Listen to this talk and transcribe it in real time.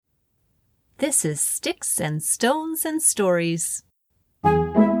This is Sticks and Stones and Stories.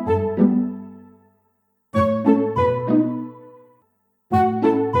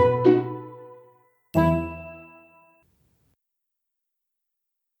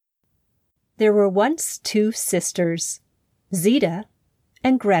 There were once two sisters, Zita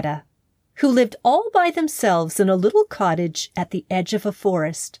and Greta, who lived all by themselves in a little cottage at the edge of a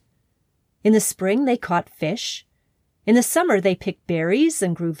forest. In the spring they caught fish, in the summer they picked berries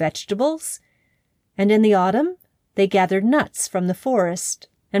and grew vegetables, and in the autumn they gathered nuts from the forest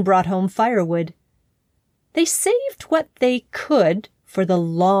and brought home firewood. They saved what they could for the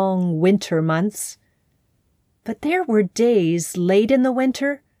long winter months. But there were days late in the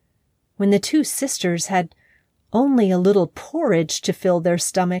winter when the two sisters had only a little porridge to fill their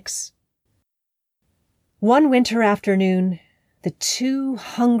stomachs. One winter afternoon, the two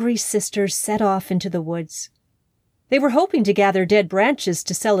hungry sisters set off into the woods. They were hoping to gather dead branches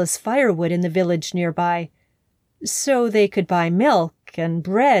to sell as firewood in the village nearby, so they could buy milk and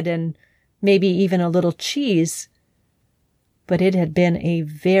bread and maybe even a little cheese. But it had been a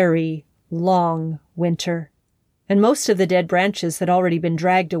very long winter, and most of the dead branches had already been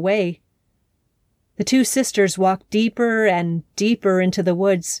dragged away. The two sisters walked deeper and deeper into the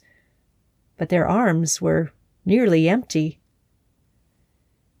woods, but their arms were nearly empty.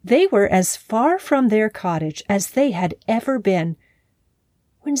 They were as far from their cottage as they had ever been,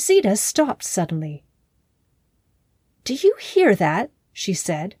 when Zita stopped suddenly. "Do you hear that?" she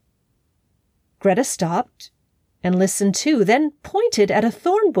said. Greta stopped and listened too, then pointed at a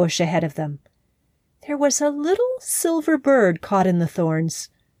thorn bush ahead of them. There was a little silver bird caught in the thorns,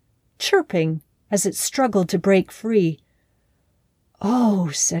 chirping as it struggled to break free.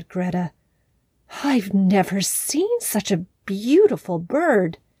 "Oh," said Greta, "I've never seen such a beautiful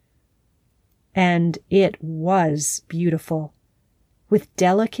bird." And it was beautiful, with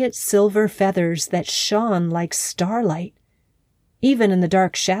delicate silver feathers that shone like starlight, even in the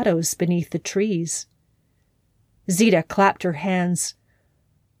dark shadows beneath the trees. Zita clapped her hands.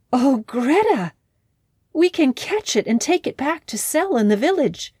 "Oh, Greta, we can catch it and take it back to sell in the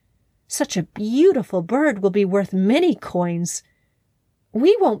village. Such a beautiful bird will be worth many coins.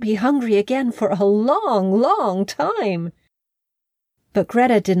 We won't be hungry again for a long, long time." But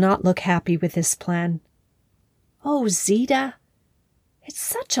Greta did not look happy with this plan. "Oh, Zita, it's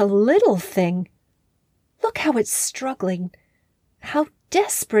such a little thing. Look how it's struggling, how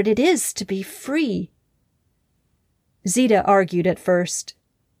desperate it is to be free." Zita argued at first.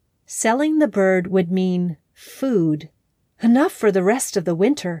 Selling the bird would mean food, enough for the rest of the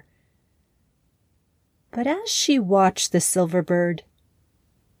winter. But as she watched the silver bird,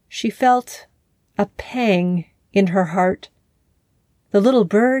 she felt a pang in her heart. The little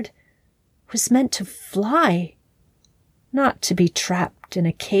bird was meant to fly, not to be trapped in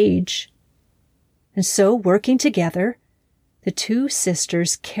a cage. And so, working together, the two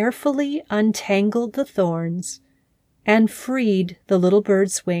sisters carefully untangled the thorns and freed the little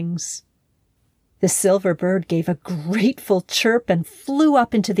bird's wings. The silver bird gave a grateful chirp and flew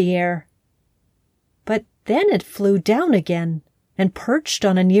up into the air. But then it flew down again and perched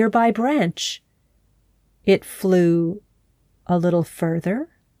on a nearby branch. It flew a little further,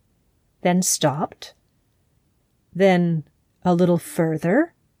 then stopped, then a little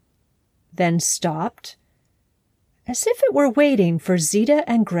further, then stopped, as if it were waiting for Zita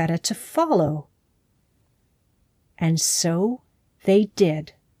and Greta to follow. And so they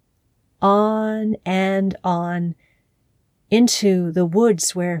did, on and on, into the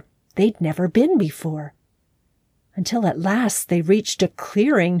woods where they'd never been before, until at last they reached a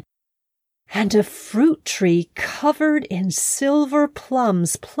clearing and a fruit tree covered in silver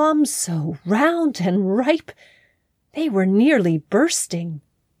plums, plums so round and ripe they were nearly bursting.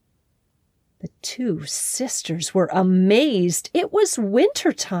 The two sisters were amazed. It was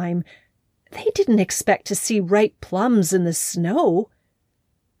winter time. They didn't expect to see ripe plums in the snow.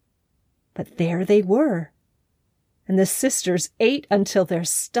 But there they were, and the sisters ate until their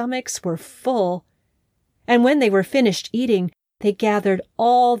stomachs were full. And when they were finished eating, they gathered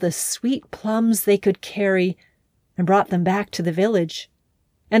all the sweet plums they could carry and brought them back to the village.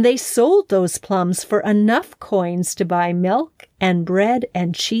 And they sold those plums for enough coins to buy milk and bread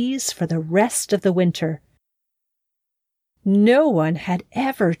and cheese for the rest of the winter. No one had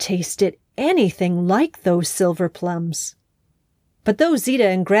ever tasted anything like those silver plums. But though Zita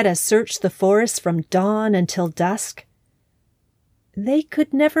and Greta searched the forest from dawn until dusk, they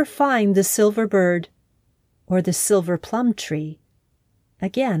could never find the silver bird or the silver plum tree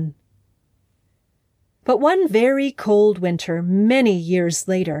again. But one very cold winter, many years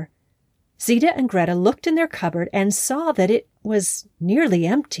later, Zita and Greta looked in their cupboard and saw that it was nearly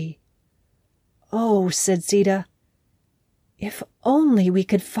empty. "Oh," said Zita, "if only we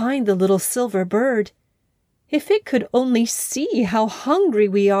could find the little silver bird. If it could only see how hungry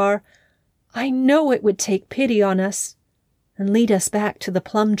we are, I know it would take pity on us and lead us back to the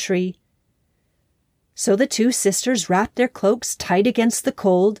plum tree." So the two sisters wrapped their cloaks tight against the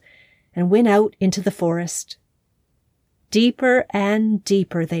cold and went out into the forest. Deeper and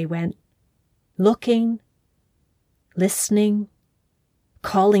deeper they went, looking, listening,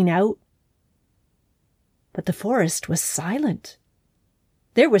 calling out. But the forest was silent.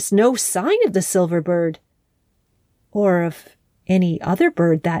 There was no sign of the silver bird, or of any other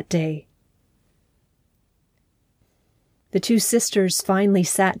bird that day. The two sisters finally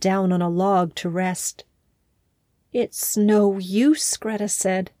sat down on a log to rest. "It's no use," Greta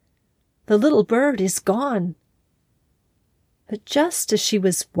said. "The little bird is gone." But just as she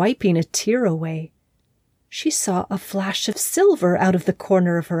was wiping a tear away, she saw a flash of silver out of the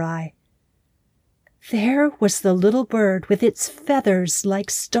corner of her eye. There was the little bird with its feathers like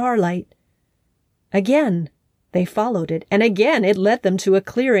starlight. Again they followed it, and again it led them to a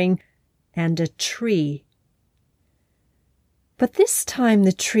clearing and a tree. But this time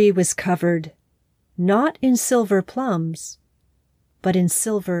the tree was covered not in silver plums, but in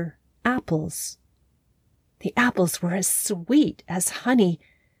silver apples. The apples were as sweet as honey,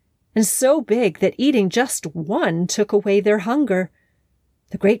 and so big that eating just one took away their hunger.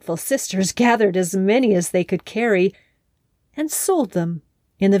 The grateful sisters gathered as many as they could carry and sold them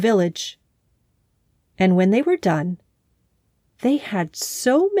in the village. And when they were done, they had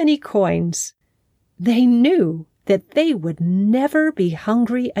so many coins, they knew that they would never be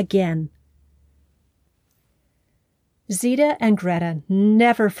hungry again. Zita and Greta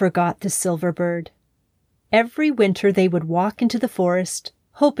never forgot the silver bird. Every winter they would walk into the forest,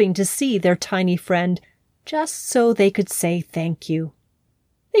 hoping to see their tiny friend, just so they could say thank you.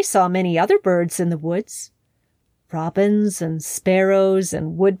 They saw many other birds in the woods, robins and sparrows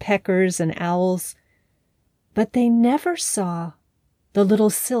and woodpeckers and owls, but they never saw the little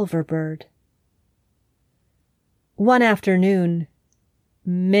silver bird. One afternoon,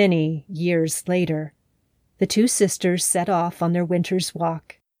 many years later, the two sisters set off on their winter's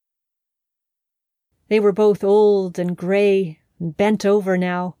walk. They were both old and gray and bent over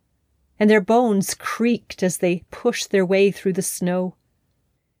now, and their bones creaked as they pushed their way through the snow.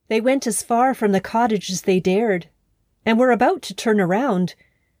 They went as far from the cottage as they dared, and were about to turn around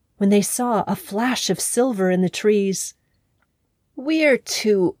when they saw a flash of silver in the trees. "We're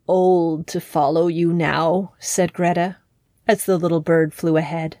too old to follow you now," said Greta, as the little bird flew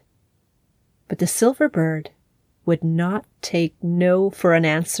ahead. But the silver bird would not take no for an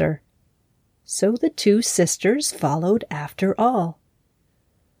answer, so the two sisters followed after all.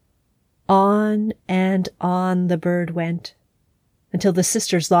 On and on the bird went, until the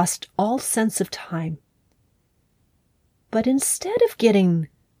sisters lost all sense of time. But instead of getting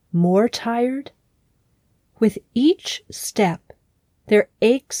more tired, with each step their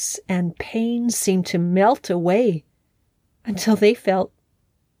aches and pains seemed to melt away until they felt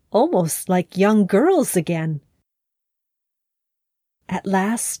almost like young girls again. At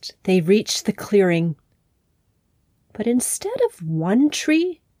last they reached the clearing, but instead of one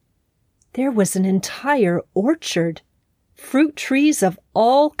tree, there was an entire orchard, fruit trees of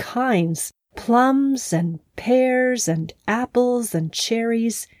all kinds, plums and pears and apples and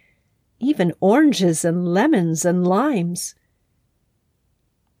cherries, even oranges and lemons and limes.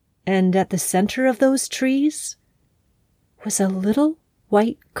 And at the center of those trees was a little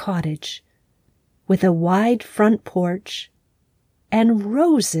white cottage with a wide front porch and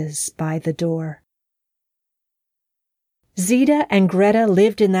roses by the door. Zita and Greta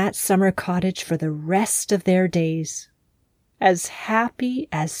lived in that summer cottage for the rest of their days, as happy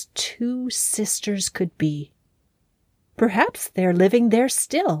as two sisters could be. Perhaps they're living there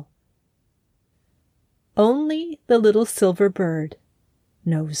still. Only the little silver bird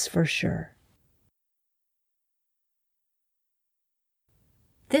knows for sure.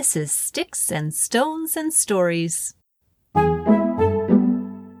 This is Sticks and Stones and Stories.